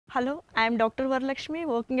Hello, I am Dr. Varalakshmi,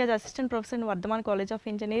 working as Assistant Professor in Vardhaman College of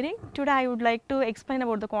Engineering. Today I would like to explain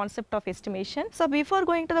about the concept of estimation. So before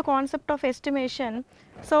going to the concept of estimation,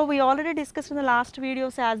 so we already discussed in the last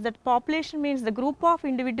videos as that population means the group of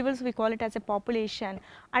individuals, we call it as a population,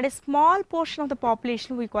 and a small portion of the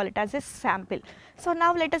population we call it as a sample. So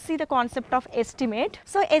now let us see the concept of estimate.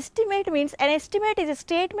 So estimate means an estimate is a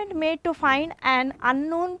statement made to find an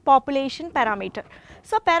unknown population parameter.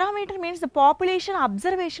 So parameter means the population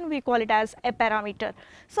observation, we call it as a parameter.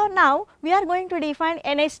 So now we are going to define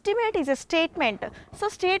an estimate is a statement. So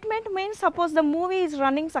statement means suppose the movie is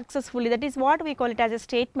running successfully, that is what we call it as a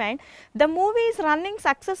statement. The movie is running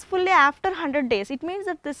successfully after 100 days. It means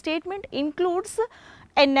that the statement includes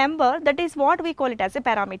a number, that is what we call it as a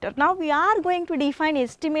parameter. Now we are going to define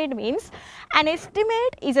estimate means an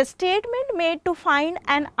estimate is a statement made to find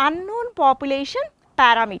an unknown population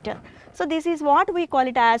parameter. So this is what we call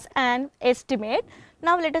it as an estimate.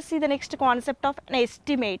 Now let us see the next concept of an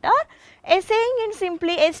estimator. Saying in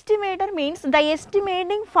simply, estimator means the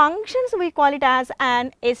estimating functions, we call it as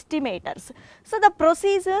an estimators. So the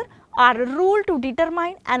procedure or rule to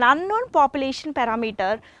determine an unknown population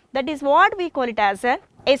parameter, that is what we call it as an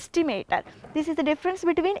estimator. This is the difference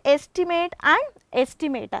between estimate and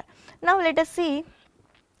estimator. Now let us see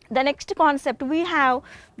the next concept. We have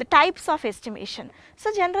the types of estimation. So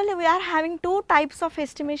generally we are having two types of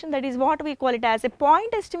estimation, that is what we call it as a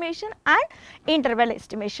point estimation and interval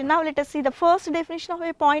estimation. Now let us see the first definition of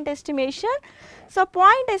a point estimation. So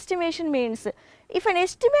point estimation means if an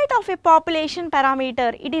estimate of a population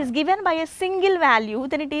parameter it is given by a single value,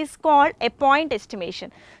 then it is called a point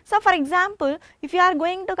estimation. So for example, if you are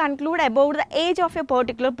going to conclude about the age of a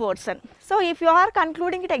particular person, so if you are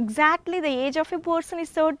concluding it exactly the age of a person is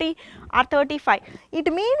 30 or 35,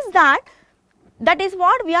 it means that is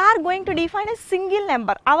what we are going to define a single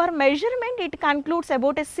number. Our measurement, it concludes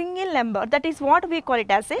about a single number, that is what we call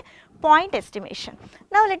it as a point estimation.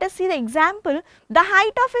 Now let us see the example. The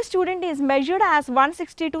height of a student is measured as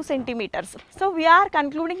 162 centimeters. So we are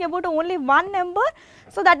concluding about only one number,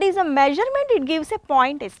 so that is a measurement, it gives a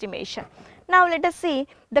point estimation. Now let us see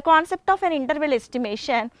the concept of an interval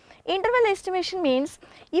estimation. Interval estimation means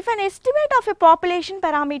if an estimate of a population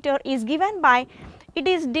parameter is given by, it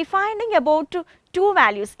is defining about two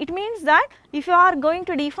values. It means that if you are going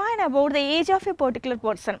to define about the age of a particular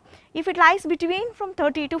person, if it lies between from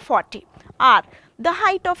 30 to 40 or the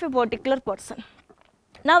height of a particular person.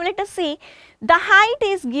 Now let us see, the height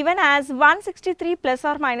is given as 163 plus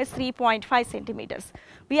or minus 3.5 centimeters.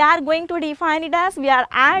 We are going to define it as we are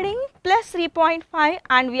adding plus 3.5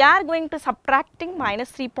 and we are going to subtracting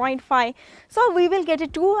minus 3.5. So we will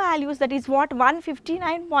get two values, that is what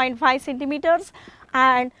 159.5 centimeters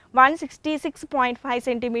and 166.5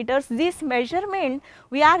 centimeters. This measurement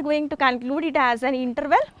we are going to conclude it as an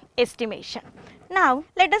interval estimation. Now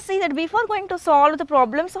let us see that before going to solve the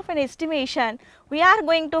problems of an estimation, we are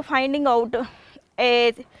going to finding out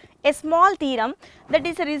a small theorem, that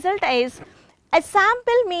is the result is a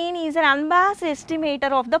sample mean is an unbiased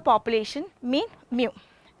estimator of the population mean mu.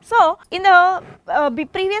 So in the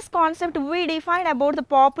previous concept we defined about the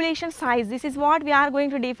population size. This is what we are going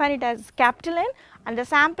to define it as capital N, and the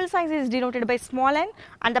sample size is denoted by small n,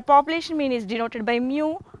 and the population mean is denoted by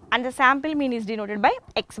mu, and the sample mean is denoted by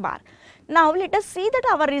x bar. Now let us see that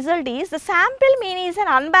our result is the sample mean is an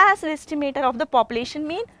unbiased estimator of the population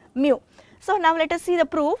mean mu. So now let us see the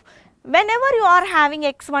proof. Whenever you are having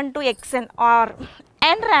x1 to xn or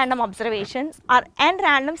n random observations or n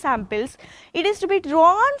random samples, it is to be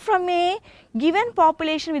drawn from a given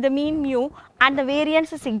population with the mean mu and the variance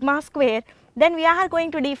sigma square, then we are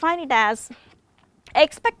going to define it as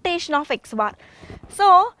expectation of x bar.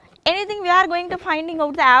 So anything we are going to finding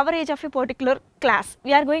out the average of a particular class,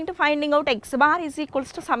 we are going to finding out x bar is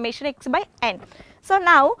equals to summation x by n. So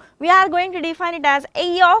now we are going to define it as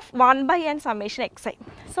a of 1 by n summation xi.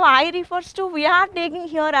 So I refers to, we are taking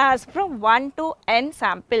here as from 1 to n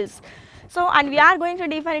samples. So and we are going to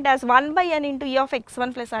define it as 1 by n into e of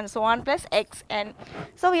x1 plus and so on plus xn.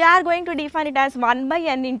 So we are going to define it as 1 by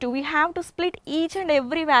n into, we have to split each and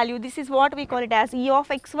every value. This is what we call it as e of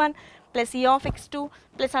x1 plus e of x2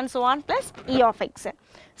 plus and so on plus e of xn.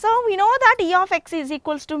 So we know that e of x is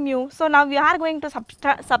equals to mu. So now we are going to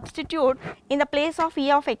substitute in the place of e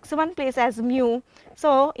of x1 place as mu.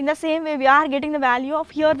 So in the same way we are getting the value of,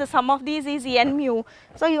 here the sum of these is n mu.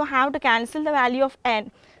 So you have to cancel the value of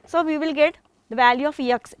n. So we will get the value of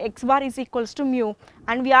x bar is equals to mu,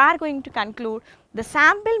 and we are going to conclude the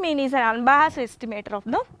sample mean is an unbiased estimator of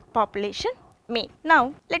the population mean.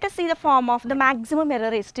 Now let us see the form of the maximum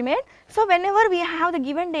error estimate. So whenever we have the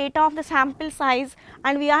given data of the sample size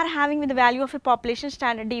and we are having with the value of a population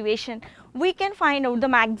standard deviation, we can find out the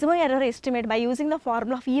maximum error estimate by using the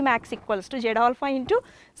formula of Emax equals to Z alpha into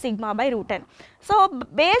sigma by root n. So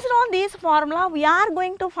based on this formula, we are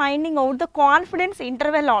going to finding out the confidence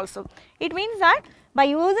interval also. It means that by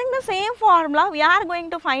using the same formula, we are going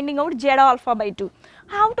to finding out Z alpha by 2.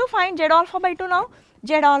 How to find Z alpha by 2 now?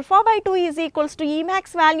 Z alpha by 2 is equals to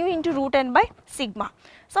Emax value into root n by sigma.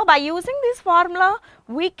 So by using this formula,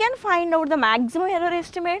 we can find out the maximum error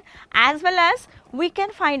estimate as well as we can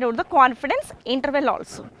find out the confidence interval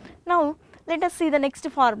also. Now let us see the next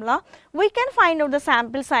formula. We can find out the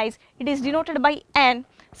sample size. It is denoted by n.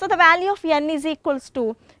 So the value of n is equals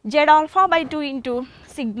to Z alpha by 2 into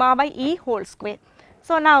sigma by E whole square.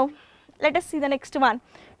 So now let us see the next one.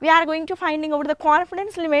 We are going to finding out the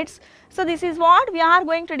confidence limits. So this is what we are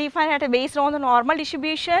going to define at a based on the normal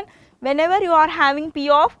distribution. Whenever you are having P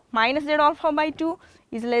of minus Z alpha by 2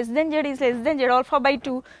 is less than Z alpha by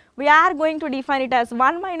 2, we are going to define it as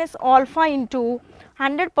 1 minus alpha into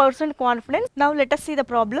 100% confidence. Now let us see the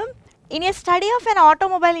problem. In a study of an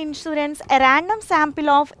automobile insurance, a random sample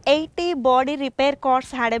of 80 body repair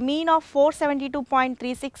costs had a mean of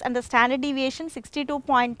 472.36 and the standard deviation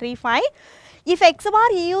 62.35. If X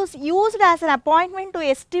bar is used as an appointment to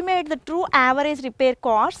estimate the true average repair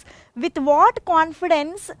costs, with what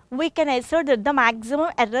confidence we can assert that the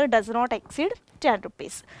maximum error does not exceed 10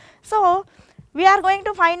 rupees. So we are going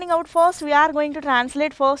to finding out first, we are going to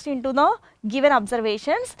translate first into the given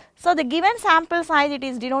observations. So the given sample size, it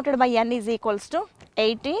is denoted by n is equals to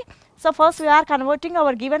 80. So first we are converting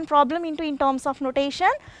our given problem into in terms of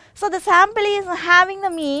notation. So the sample is having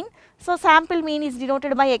the mean. So sample mean is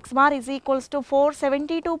denoted by X bar is equals to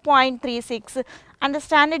 472.36 and the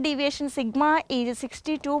standard deviation sigma is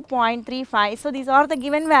 62.35. So these are the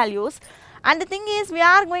given values, and the thing is we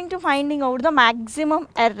are going to finding out the maximum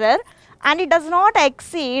error and it does not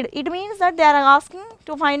exceed. It means that they are asking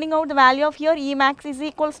to finding out the value of here Emax is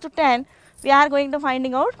equals to 10. We are going to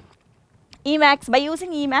finding out Emax. By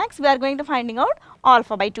using Emax, we are going to finding out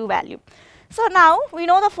alpha by 2 value. So now we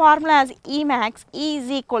know the formula as Emax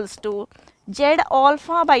is equals to Z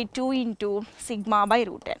alpha by 2 into sigma by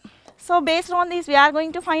root n. So based on this, we are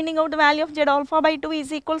going to finding out the value of Z alpha by 2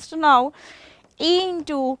 is equals to now E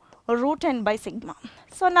into root n by sigma.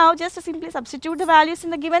 So now just simply substitute the values in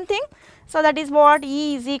the given thing. So that is what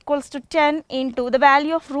E is equals to 10 into the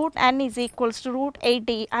value of root n is equals to root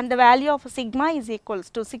 80 and the value of sigma is equals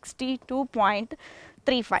to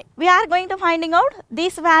 62.35. We are going to finding out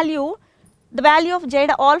this value. The value of Z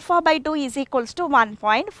alpha by 2 is equals to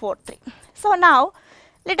 1.43. So now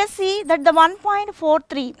let us see that the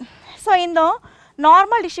 1.43. So in the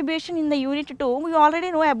normal distribution in the unit 2, we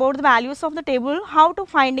already know about the values of the table, how to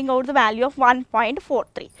finding out the value of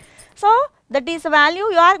 1.43. So that is the value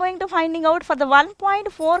you are going to finding out for the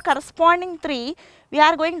 1.4 corresponding 3. We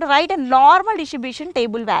are going to write a normal distribution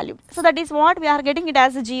table value. So that is what we are getting it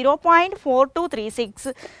as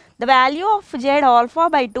 0.4236. The value of Z alpha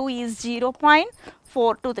by 2 is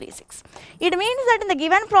 0.4236. It means that in the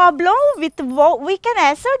given problem, we can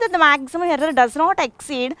assert that the maximum error does not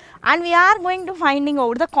exceed and we are going to finding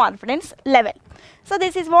out the confidence level. So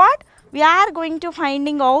this is what we are going to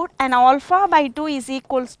finding out, an alpha by 2 is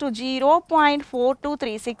equals to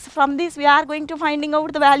 0.4236. From this we are going to finding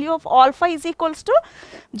out the value of alpha is equals to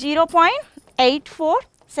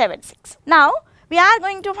 0.8476. Now we are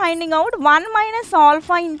going to finding out 1 minus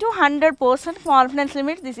alpha into 100% confidence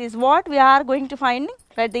limit. This is what we are going to finding,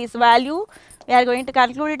 right? This value we are going to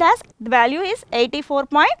calculate it as the value is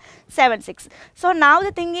 84.76. So now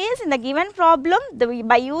the thing is, in the given problem,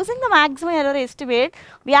 by using the maximum error estimate,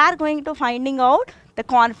 we are going to finding out the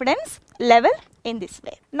confidence level in this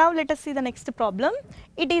way. Now let us see the next problem.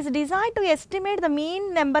 It is desired to estimate the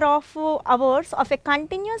mean number of hours of a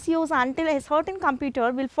continuous use until a certain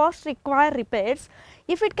computer will first require repairs.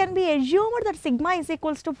 If it can be assumed that sigma is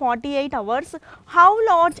equals to 48 hours, how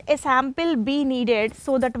large a sample be needed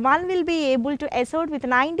so that one will be able to assert with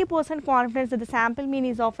 90% confidence that the sample mean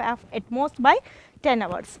is of at most by 10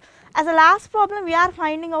 hours. As a last problem, we are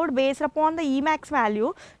finding out based upon the Emax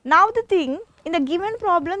value. Now the thing, in the given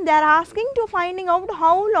problem, they are asking to finding out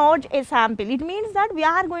how large a sample. It means that we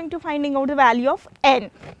are going to finding out the value of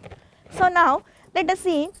n. So now let us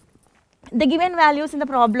see the given values in the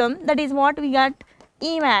problem. That is what we got.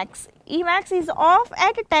 Emax. Emax is off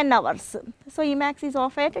at 10 hours. So Emax is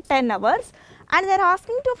off at 10 hours. And they are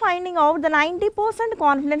asking to finding out the 90%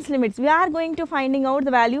 confidence limits. We are going to finding out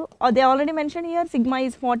the value, or they already mentioned here sigma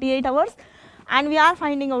is 48 hours and we are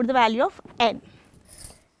finding out the value of n.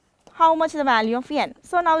 how much the value of n.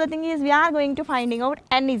 So now the thing is we are going to finding out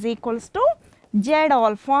n is equals to z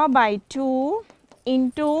alpha by 2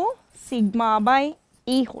 into sigma by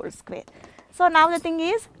e whole square. So now the thing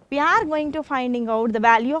is we are going to finding out the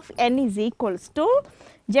value of n is equals to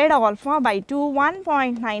z alpha by 2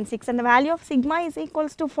 1.96 and the value of sigma is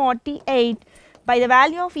equals to 48 by the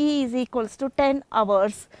value of e is equals to 10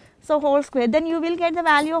 hours. So whole square, then you will get the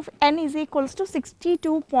value of n is equals to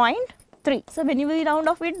 62.3. So when you will round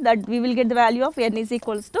off it, that we will get the value of n is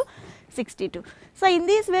equals to 62. So in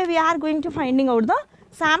this way we are going to finding out the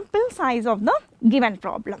sample size of the given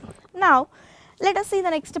problem. Now let us see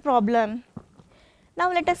the next problem.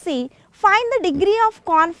 Now let us see, find the degree of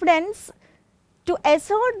confidence to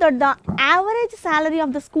assert that the average salary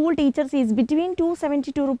of the school teachers is between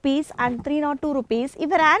 272 rupees and 302 rupees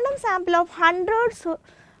if a random sample of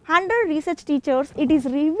 100 research teachers, it is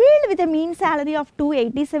revealed with a mean salary of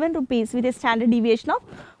 287 rupees with a standard deviation of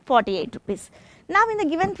 48 rupees. Now in the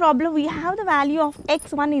given problem we have the value of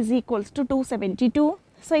x1 is equals to 272.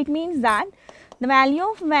 So it means that the value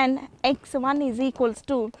of when x1 is equals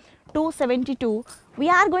to 272, we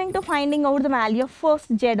are going to finding out the value of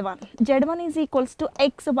first z1. z1 is equals to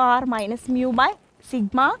x bar minus mu by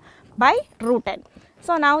sigma by root n.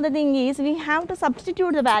 So now the thing is we have to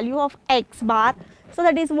substitute the value of x bar. So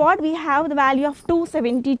that is what we have the value of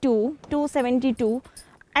 272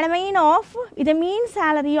 and a mean of with a mean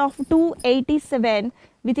salary of 287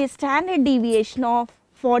 with a standard deviation of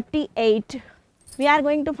 48. We are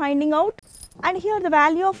going to finding out, and here the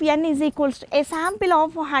value of n is equals to a sample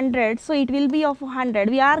of 100, so it will be of 100.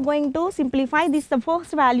 We are going to simplify this. The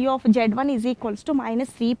first value of z1 is equals to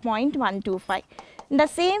minus 3.125. In the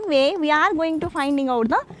same way we are going to finding out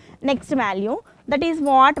the next value, that is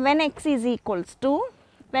what when x is equals to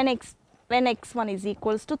when x1 is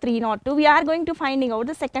equals to 302, we are going to finding out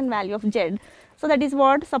the second value of z. So that is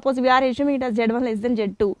what, suppose we are assuming it as z1 less than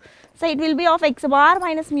z2, so it will be of x bar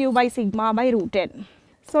minus mu by sigma by root n.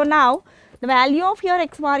 So now the value of your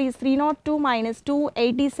x bar is 302 minus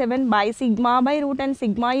 287 by sigma by root n,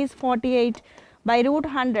 sigma is 48 by root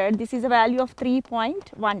 100, this is a value of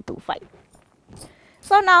 3.125.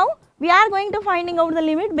 So now we are going to finding out the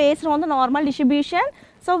limit based on the normal distribution.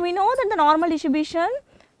 So we know that the normal distribution,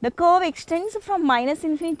 the curve extends from minus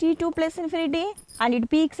infinity to plus infinity and it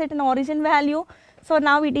peaks at an origin value. So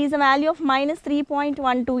now it is a value of minus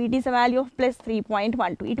 3.12, it is a value of plus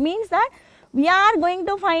 3.12. It means that we are going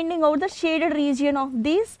to finding out the shaded region of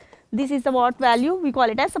this. This is the what value, we call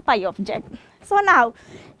it as a pi of z. So now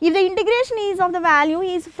if the integration is of the value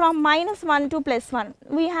is from minus 1 to plus 1,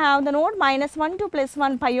 we have the node minus 1 to plus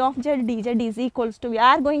 1 pi of z dz is equals to, we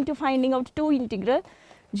are going to finding out 2 integral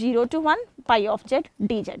 0 to 1 pi of z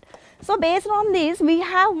dz. So based on this we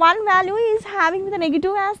have one value is having the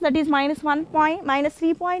negative as, that is minus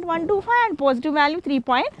 3.125 and positive value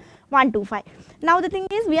 3.125. Now the thing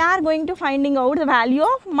is we are going to finding out the value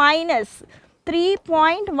of minus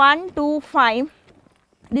 3.125.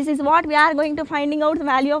 This is what we are going to finding out the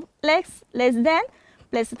value of less than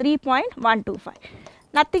plus 3.125.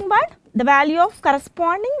 Nothing but the value of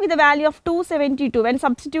corresponding with the value of 272. When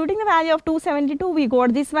substituting the value of 272 we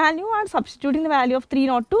got this value, and substituting the value of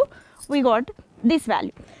 302 we got this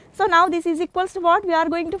value. So now this is equals to what we are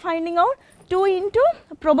going to finding out, 2 into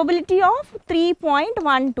probability of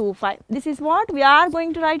 3.125. This is what we are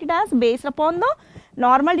going to write it as based upon the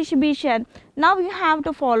normal distribution. Now we have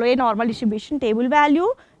to follow a normal distribution table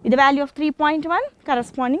value with the value of 3.1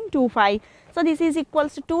 corresponding to 5. So this is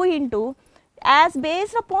equals to 2 into, as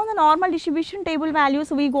based upon the normal distribution table value,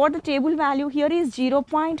 so we got the table value here is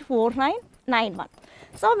 0.4991.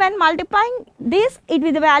 So when multiplying this it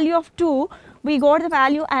with the value of 2, we got the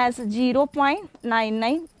value as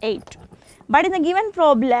 0.998. But in the given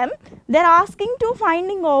problem they are asking to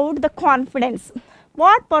finding out the confidence.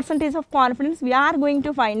 What percentage of confidence we are going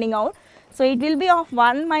to finding out. So it will be of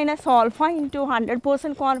 1 minus alpha into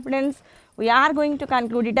 100% confidence. We are going to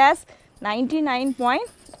conclude it as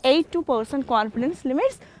 99.82% confidence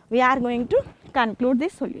limits. We are going to conclude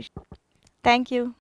this solution. Thank you.